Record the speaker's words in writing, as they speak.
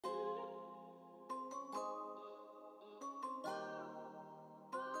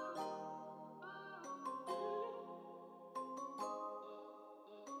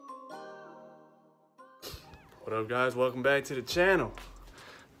What up, guys? Welcome back to the channel.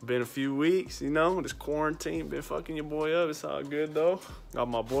 Been a few weeks, you know, this quarantine been fucking your boy up. It's all good though. Got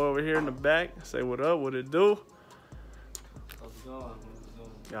my boy over here in the back. Say what up, what it do? How's it going?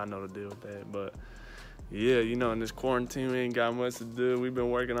 Y'all know the deal with that, but yeah, you know, in this quarantine we ain't got much to do. We've been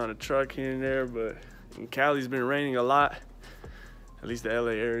working on a truck here and there, but in Cali's been raining a lot. At least the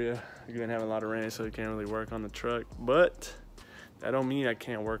LA area. We've been having a lot of rain, so we can't really work on the truck. But that don't mean I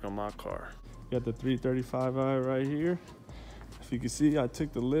can't work on my car. Got the 335i right here. If you can see, I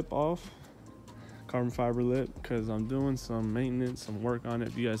took the lip off, carbon fiber lip, because I'm doing some maintenance, some work on it.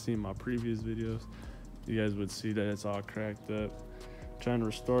 If you guys seen my previous videos, you guys would see that it's all cracked up. Trying to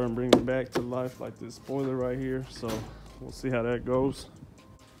restore and bring it back to life like this spoiler right here. So we'll see how that goes.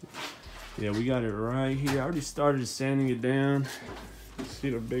 Yeah, we got it right here. I already started sanding it down. See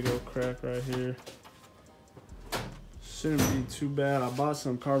the big old crack right here. Shouldn't be too bad. I bought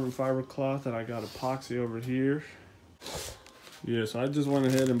some carbon fiber cloth and I got epoxy over here. Yeah, so I just went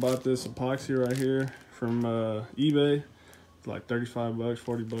ahead and bought this epoxy right here from eBay. It's like 35 bucks,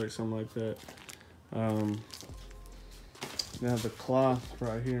 40 bucks, something like that. I have the cloth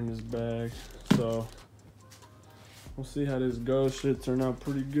right here in this bag. So we'll see how this goes. Should turn out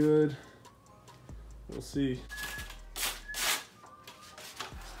pretty good. We'll see.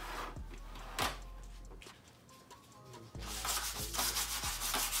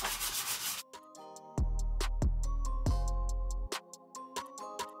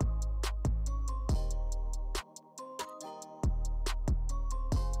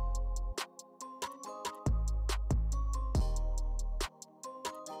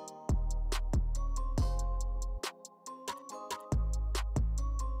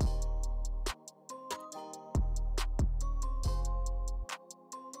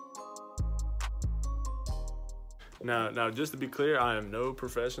 Now, just to be clear, I am no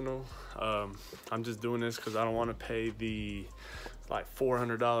professional. I'm just doing this because I don't want to pay the like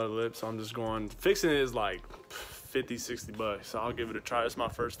 $400 lip. So I'm just going, fixing it is like 50, 60 bucks. So I'll give it a try. It's my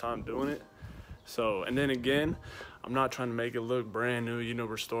first time doing it. So, and then again, I'm not trying to make it look brand new, you know,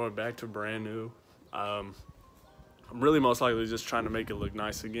 restore it back to brand new. I'm really most likely just trying to make it look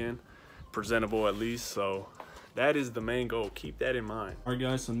nice again, presentable at least. So that is the main goal. Keep that in mind. All right,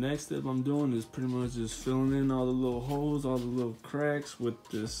 guys, so next step I'm doing is pretty much just filling in all the little holes, all the little cracks with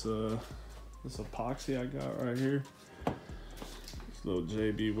this this epoxy I got right here. This little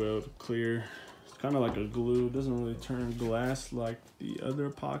JB Weld clear. It's kind of like a glue. It doesn't really turn glass like the other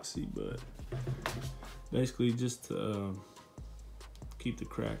epoxy, but basically just to keep the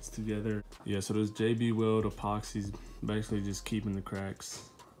cracks together. Yeah, so this JB Weld epoxy's basically just keeping the cracks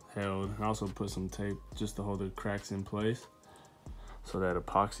held. I also put some tape just to hold the cracks in place so that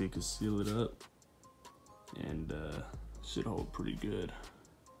epoxy could seal it up, and should hold pretty good.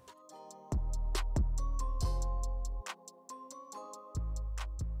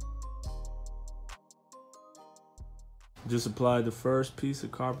 Just applied the first piece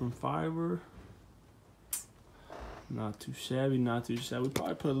of carbon fiber. Not too shabby, not too shabby. We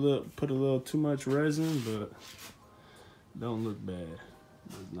probably put a little too much resin, but don't look bad.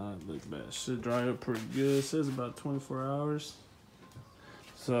 Does not look bad. Should dry up pretty good. It says about 24 hours.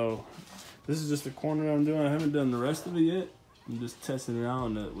 So this is just the corner that I'm doing. I haven't done the rest of it yet. I'm just testing it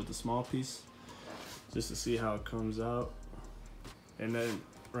out with the small piece just to see how it comes out. And then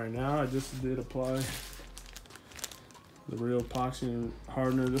right now I just did apply the real epoxy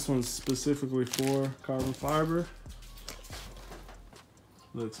hardener. This one's specifically for carbon fiber.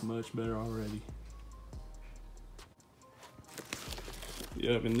 Looks much better already.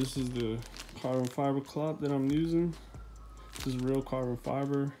 Yep, and this is the carbon fiber cloth that I'm using. This is real carbon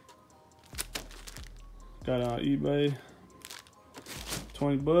fiber. Got it on eBay,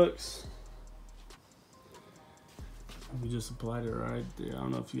 20 bucks. We just applied it right there. I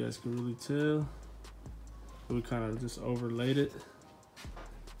don't know if you guys can really tell. But we kind of just overlaid it.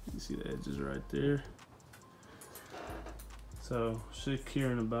 You see the edges right there. So should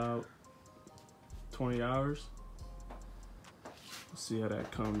cure in about 20 hours. See how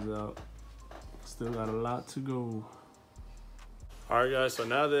that comes out. Still got a lot to go. All right, guys, so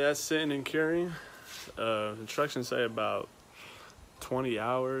now that that's sitting and curing, instructions say about 20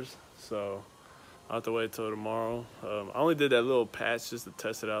 hours, so I'll have to wait till tomorrow. I only did that little patch just to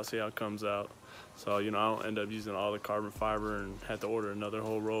test it out, see how it comes out. So, you know, I don't end up using all the carbon fiber and have to order another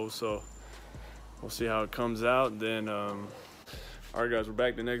whole roll, so we'll see how it comes out. Then, all right, guys, we're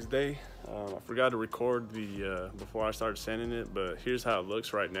back the next day. I forgot to record the before I started sanding it, but here's how it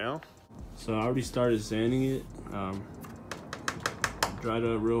looks right now. So I already started sanding it. Dried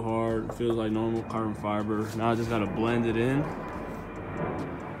up real hard. It feels like normal carbon fiber. Now I just gotta blend it in.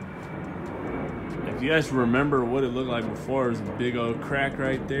 If you guys remember what it looked like before, there's a big old crack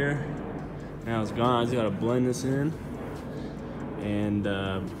right there. Now it's gone. I just gotta blend this in and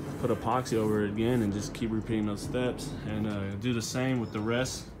put epoxy over it again and just keep repeating those steps, and do the same with the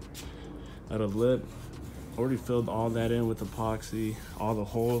rest of the lip. Already filled all that in with epoxy, all the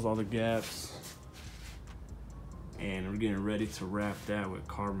holes, all the gaps, and we're getting ready to wrap that with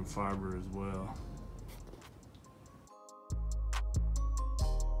carbon fiber as well.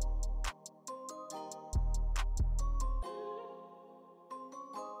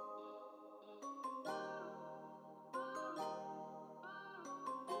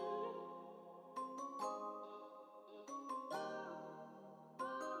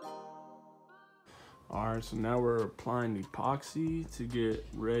 All right, so now we're applying the epoxy to get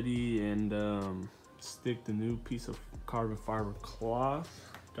ready and stick the new piece of carbon fiber cloth.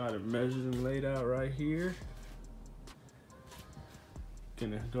 Got it measured and laid out right here.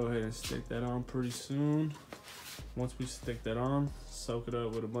 Gonna go ahead and stick that on pretty soon. Once we stick that on, soak it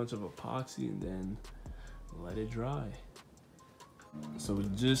up with a bunch of epoxy and then let it dry. So we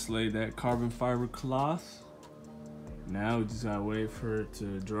just laid that carbon fiber cloth. Now we just gotta wait for it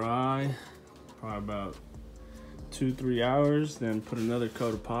to dry. Probably about 2-3 hours, then put another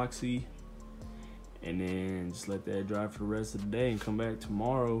coat of epoxy and then just let that dry for the rest of the day and come back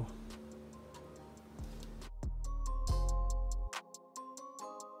tomorrow.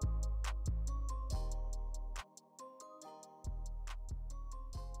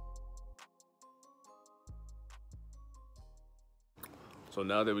 So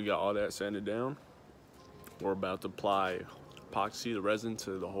now that we got all that sanded down, we're about to apply epoxy, the resin,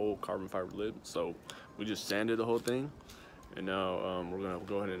 to the whole carbon fiber lip. So we just sanded the whole thing, and now we're gonna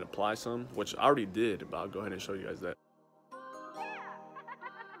go ahead and apply some, which I already did, but I'll go ahead and show you guys that.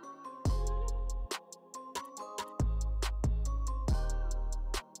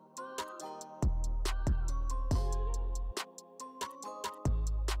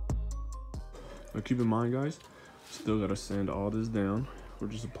 Now keep in mind, guys, still gotta sand all this down. We're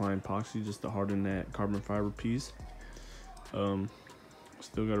just applying epoxy just to harden that carbon fiber piece.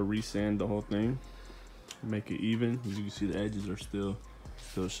 Still gotta resand the whole thing, make it even. As you can see, the edges are still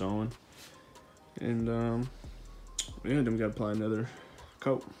showing. And yeah, then we gotta apply another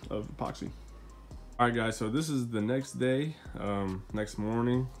coat of epoxy. All right, guys, so this is the next day, next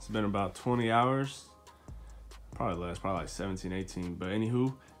morning. It's been about 20 hours, probably less, probably like 17, 18. But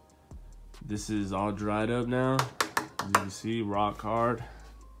anywho, this is all dried up now. As you can see, rock hard,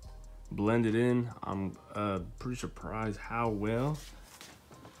 blended in. I'm pretty surprised how well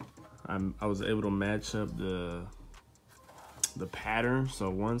I was able to match up the pattern. So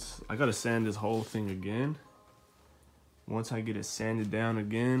once I gotta sand this whole thing again. Once I get it sanded down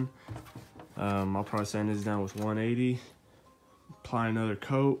again, I'll probably sand this down with 180, apply another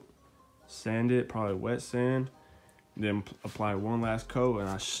coat, sand it, probably wet sand, then apply one last coat, and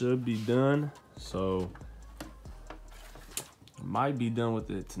I should be done. So might be done with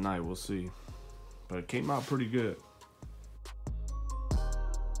it tonight, we'll see. But it came out pretty good.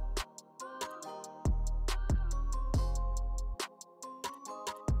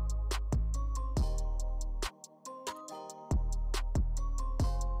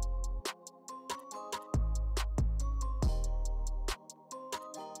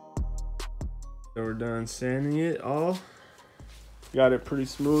 So we're done sanding it all. Got it pretty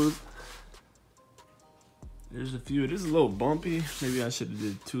smooth. There's a few, it is a little bumpy. Maybe I should have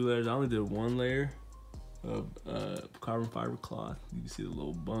did 2 layers. I only did 1 layer of carbon fiber cloth. You can see the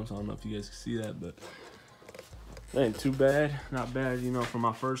little bumps. I don't know if you guys can see that, but that ain't too bad. Not bad, you know, for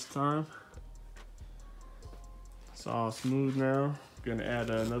my first time. It's all smooth now. Gonna add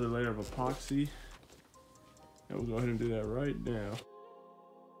another layer of epoxy. And we'll go ahead and do that right now.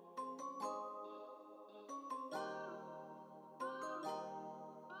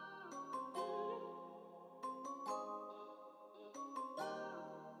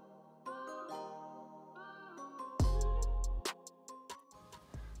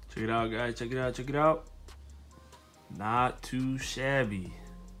 Check it out, guys. Check it out. Check it out. Not too shabby.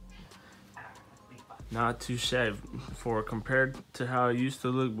 Not too shabby. For compared to how it used to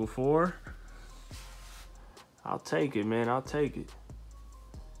look before, I'll take it, man. I'll take it.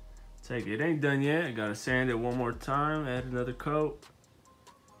 Take it. It ain't done yet. I gotta sand it one more time. Add another coat,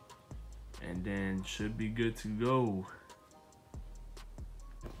 and then should be good to go.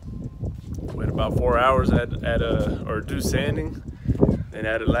 Wait about 4 hours or do sanding. And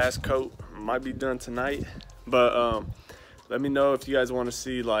add a last coat. Might be done tonight, but let me know if you guys want to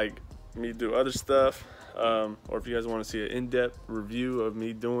see like me do other stuff, or if you guys want to see an in-depth review of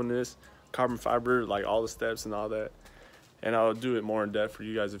me doing this carbon fiber, like all the steps and all that. and I'll do it more in depth for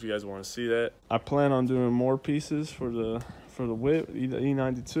you guys if you guys want to see that. I plan on doing more pieces for the whip, the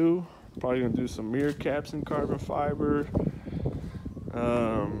E92. Probably gonna do some mirror caps in carbon fiber.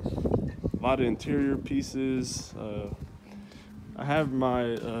 A lot of interior pieces. I have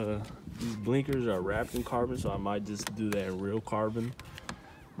my these blinkers are wrapped in carbon, so I might just do that in real carbon.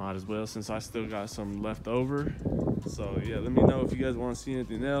 Might as well, since I still got some left over. So yeah, let me know if you guys want to see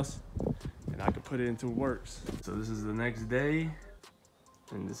anything else, and I can put it into works. So this is the next day,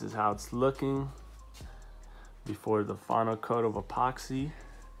 and this is how it's looking before the final coat of epoxy.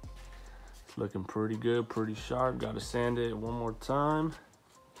 It's looking pretty good, pretty sharp. Got to sand it one more time,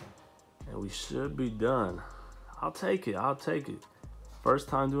 and we should be done. I'll take it, I'll take it. First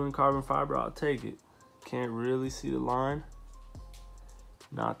time doing carbon fiber, I'll take it. Can't really see the line.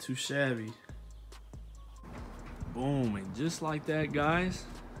 Not too shabby. Boom, and just like that, guys,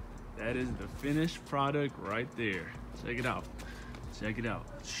 that is the finished product right there. Check it out, check it out.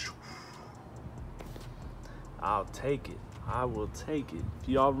 I'll take it, I will take it. If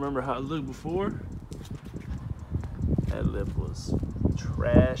y'all remember how it looked before, that lip was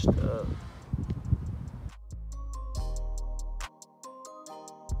trashed up.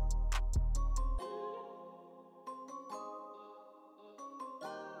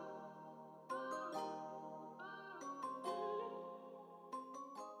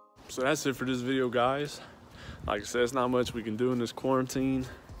 So that's it for this video, guys. Like I said, it's not much we can do in this quarantine.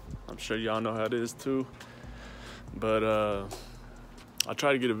 I'm sure y'all know how it is too. But I'll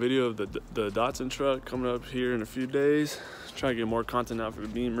try to get a video of the Datsun truck coming up here in a few days. Try to get more content out for the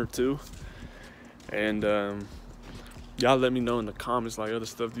Beamer too. And y'all let me know in the comments like other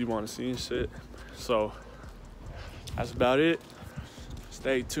stuff you want to see and shit. So that's about it.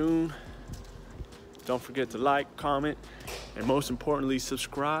 Stay tuned. Don't forget to like, comment, and most importantly,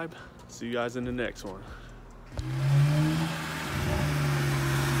 subscribe. See you guys in the next one.